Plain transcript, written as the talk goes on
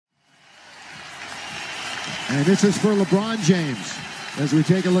And this is for LeBron James. As we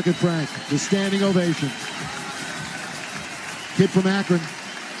take a look at Frank, the standing ovation. Kid from Akron.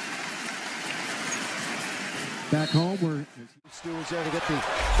 Back home where Stu is there to get the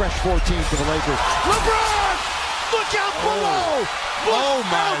fresh 14 for the Lakers. LeBron! Look out below! Oh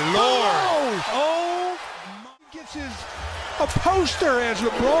my Lord! Oh, gets his a poster as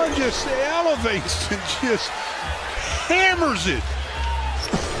LeBron just elevates and just hammers it.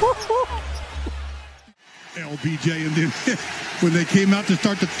 LBJ, and then when they came out to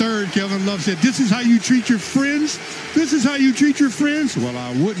start the third, Kevin Love said, "This is how you treat your friends? This is how you treat your friends?" Well,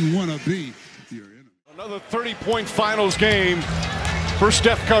 I wouldn't want to be your enemy. Another 30-point finals game for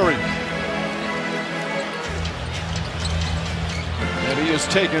Steph Curry. And he has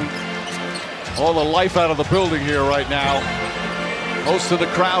taken all the life out of the building here right now. Most of the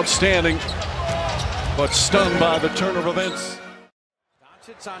crowd standing, but stunned by the turn of events.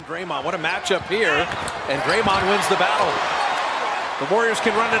 Doncic on Draymond. What a matchup here. And Draymond wins the battle. The Warriors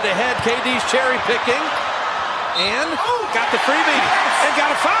can run it ahead. KD's cherry picking. And got the freebie. And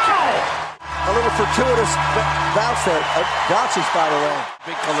got a foul. A little fortuitous bounce there. Doncic, by the way.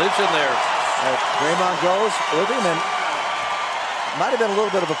 Big collision there. Draymond goes. Irving, and might have been a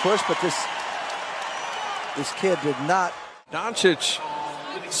little bit of a push, but this kid did not. Doncic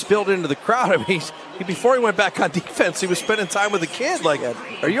spilled into the crowd. I mean, before he went back on defense, he was spending time with the kid. Like,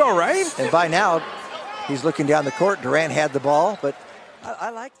 are you all right? And by now, he's looking down the court. Durant had the ball, but I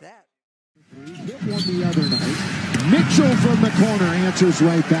like that. He hit one the other night. Mitchell from the corner answers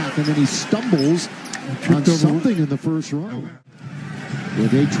right back, and then he stumbles on something in the first round.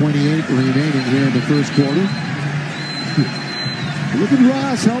 With 8:28 remaining here in the first quarter. Look at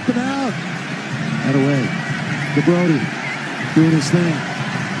Ross helping out. That away. The Brody doing his thing.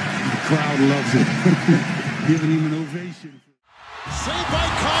 The crowd loves it. Giving him an ovation. Saved by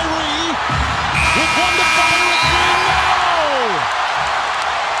Kyrie. With one to fire at LaMelo.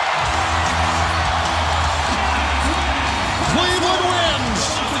 Cleveland wins.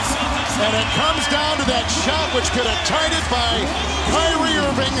 And it comes down to that shot which could have tied it by Kyrie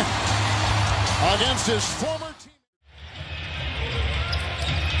Irving against his former team.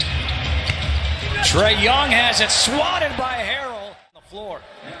 Trae Young has it swatted by Harrell on the floor.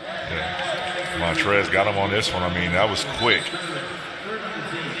 Yeah. Montrez got him on this one. I mean, that was quick.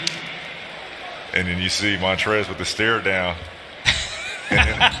 And then you see Montrez with the stare down.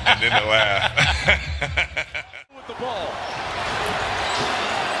 and then the laugh. With the ball.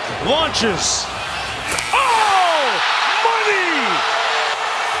 Launches. Oh! Money!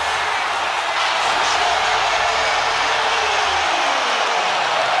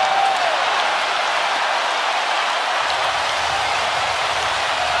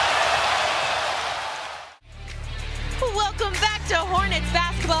 Welcome back to Hornets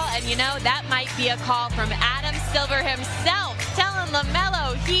basketball, and you know, that might be a call from Adam Silver himself, telling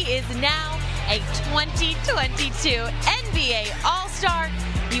LaMelo he is now a 2022 NBA All-Star.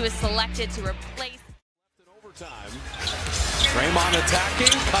 He was selected to replace... In overtime. Draymond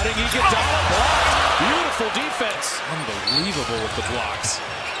attacking, cutting Iguodala, block. Beautiful defense. Unbelievable with the blocks.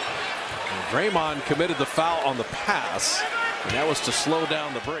 And Draymond committed the foul on the pass, and that was to slow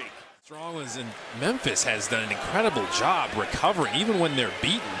down the break. Stronglands in Memphis has done an incredible job recovering, even when they're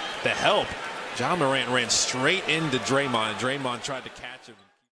beaten. The help. John Morant ran straight into Draymond. Draymond tried to catch him.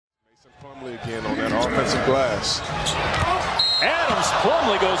 Mason Plumlee again on that offensive glass. Adams,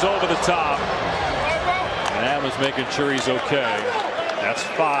 Plumlee goes over the top. And Adams making sure he's okay. That's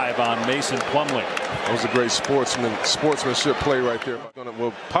 5 on Mason Plumlee. That was a great sportsmanship play right there.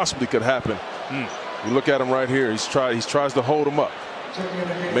 Well, possibly could happen. You look at him right here. He tries to hold him up.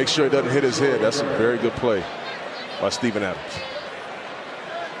 Make sure he doesn't hit his head. That's a very good play by Steven Adams.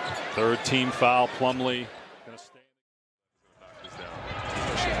 Third team foul. Plumlee going to stay.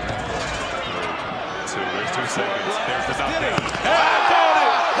 There's 2 seconds. There's the knockdown. I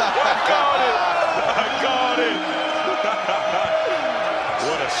got it!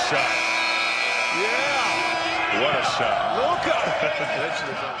 What a shot. Yeah! What a Luka!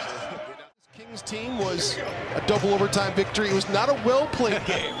 Kings team was a double overtime victory. It was not a well-played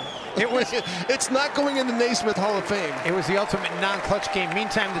game. It's not going in the Naismith Hall of Fame. It was the ultimate non-clutch game.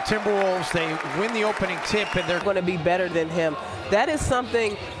 Meantime, the Timberwolves, they win the opening tip, and they're going to be better than him. That is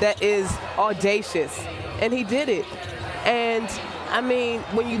something that is audacious, and he did it. And I mean,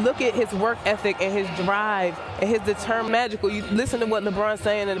 when you look at his work ethic and his drive and his determined magical, you listen to what LeBron's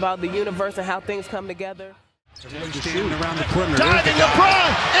saying about the universe and how things come together. Standing around the perimeter. Diving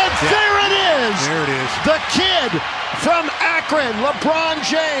LeBron, and there it is! There it is. The kid from Akron, LeBron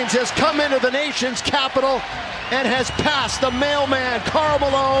James, has come into the nation's capital and has passed the mailman, Karl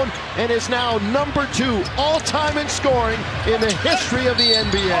Malone, and is now number 2 all-time in scoring in the history of the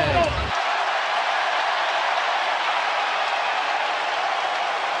NBA.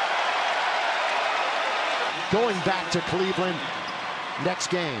 Going back to Cleveland next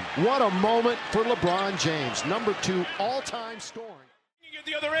game. What a moment for LeBron James, number 2 all-time scoring. At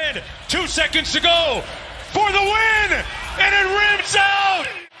the other end, 2 seconds to go for the win, and it rims out.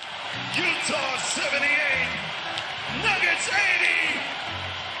 Utah 78, Nuggets 80.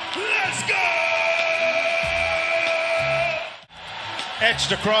 Let's go!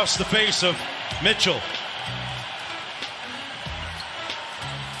 Etched across the face of Mitchell.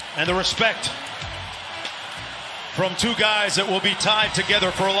 And the respect from 2 guys that will be tied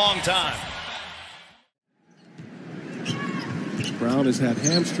together for a long time. Brown has had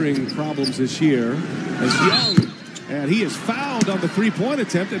hamstring problems this year as Young, and he is fouled on the three-point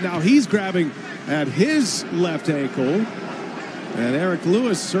attempt, and now he's grabbing at his left ankle, and Eric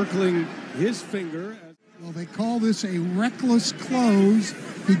Lewis circling his finger. Well, they call this a reckless close.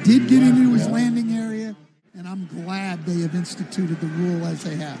 He did get into his landing area, and I'm glad they have instituted the rule as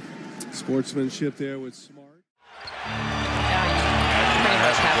they have. Sportsmanship there with Smart. Pretty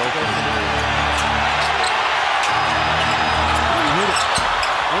much have to go for the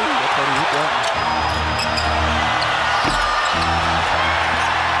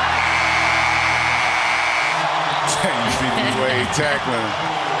You see the way he tackling him.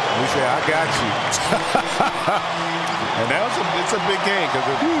 We say, I got you. And it's a big game because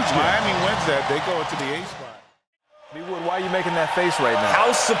if Miami wins that, they go into the A spot. B-Wood, why are you making that face right now?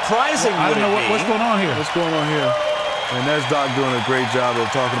 How surprising I would don't know it be? what's going on here. What's going on here? And that's Doc doing a great job of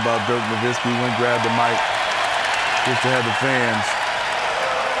talking about Dirk Nowitzki. Went grabbed the mic just to have the fans.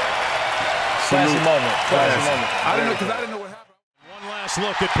 Classy moment. Classy moment. I didn't know because I didn't know what happened. One last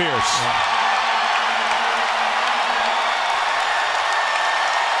look at Pierce.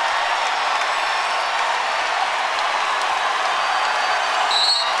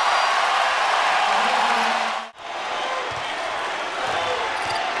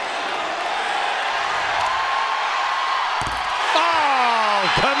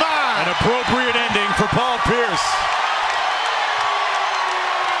 Come on! An appropriate ending for Paul Pierce.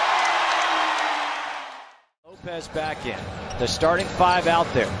 Lopez back in. The starting 5 out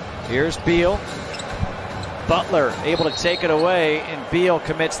there. Here's Beal. Butler able to take it away, and Beal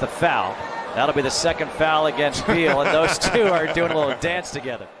commits the foul. That'll be the second foul against Beal, and those 2 are doing a little dance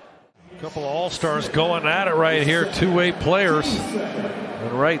together. A couple of all-stars going at it right here, 2-way players.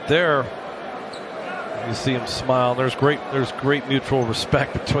 And right there, you see him smile. There's great mutual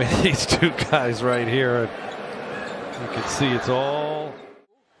respect between these 2 guys right here. And you can see it's all.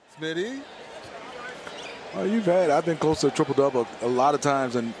 Smitty. Oh, I've been close to a triple-double a lot of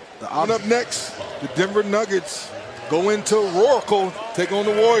times. And coming up next, the Denver Nuggets go into Oracle, take on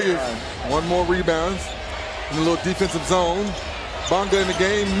the Warriors. 1 more rebound in a little defensive zone. Bonga in the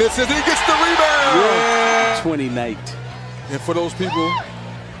game, misses, and he gets the rebound. Yeah. 20 night. And for those people,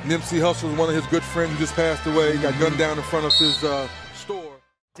 Nipsey Hussle, one of his good friends, just passed away. He got gunned down in front of his store.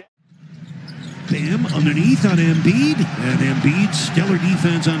 Bam underneath on Embiid, and Embiid's stellar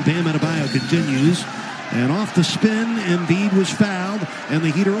defense on Bam Adebayo continues. And off the spin, Embiid was fouled, and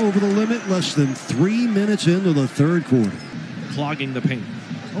the Heat are over the limit less than 3 minutes into the third quarter. Clogging the paint.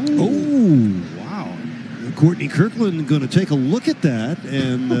 Oh, wow. Courtney Kirkland going to take a look at that,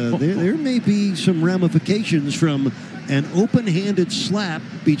 and there may be some ramifications from an open-handed slap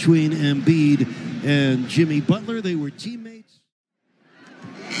between Embiid and Jimmy Butler. They were teammates.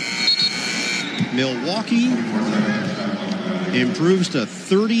 Milwaukee improves to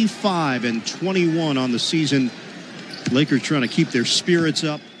 35-21 on the season. Lakers trying to keep their spirits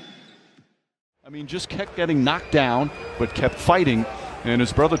up. I mean, just kept getting knocked down, but kept fighting. And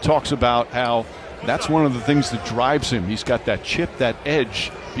his brother talks about how that's one of the things that drives him. He's got that chip, that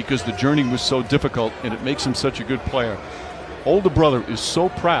edge, because the journey was so difficult, and it makes him such a good player. Older brother is so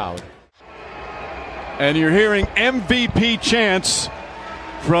proud. And you're hearing MVP chants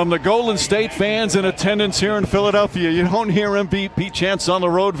from the Golden State fans in attendance here in Philadelphia. You don't hear MVP chants on the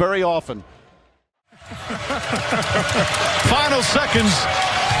road very often. Final seconds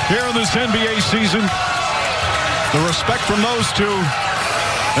here in this NBA season. The respect from those 2.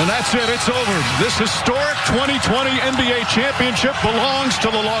 And that's it. It's over. This historic 2020 NBA championship belongs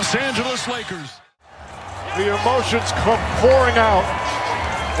to the Los Angeles Lakers. The emotions come pouring out.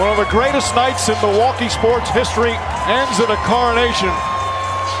 One of the greatest nights in Milwaukee sports history ends in a coronation.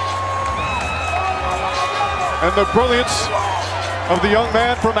 And the brilliance of the young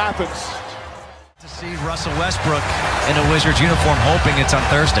man from Athens. To see Russell Westbrook in a Wizards uniform, hoping it's on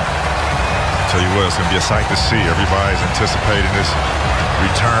Thursday. tell you what, it's going to be a sight to see. Everybody's anticipating this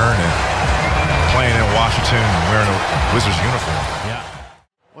return and playing in Washington and wearing a Wizards uniform. Yeah.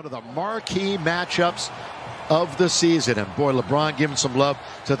 One of the marquee matchups of the season. And boy, LeBron giving some love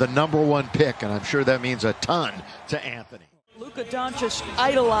to the #1 pick, and I'm sure that means a ton to Anthony. Luka Doncic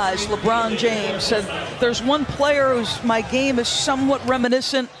idolized LeBron James, said there's one player whose my game is somewhat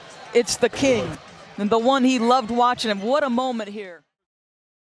reminiscent, it's the King, and the one he loved watching him. What a moment here.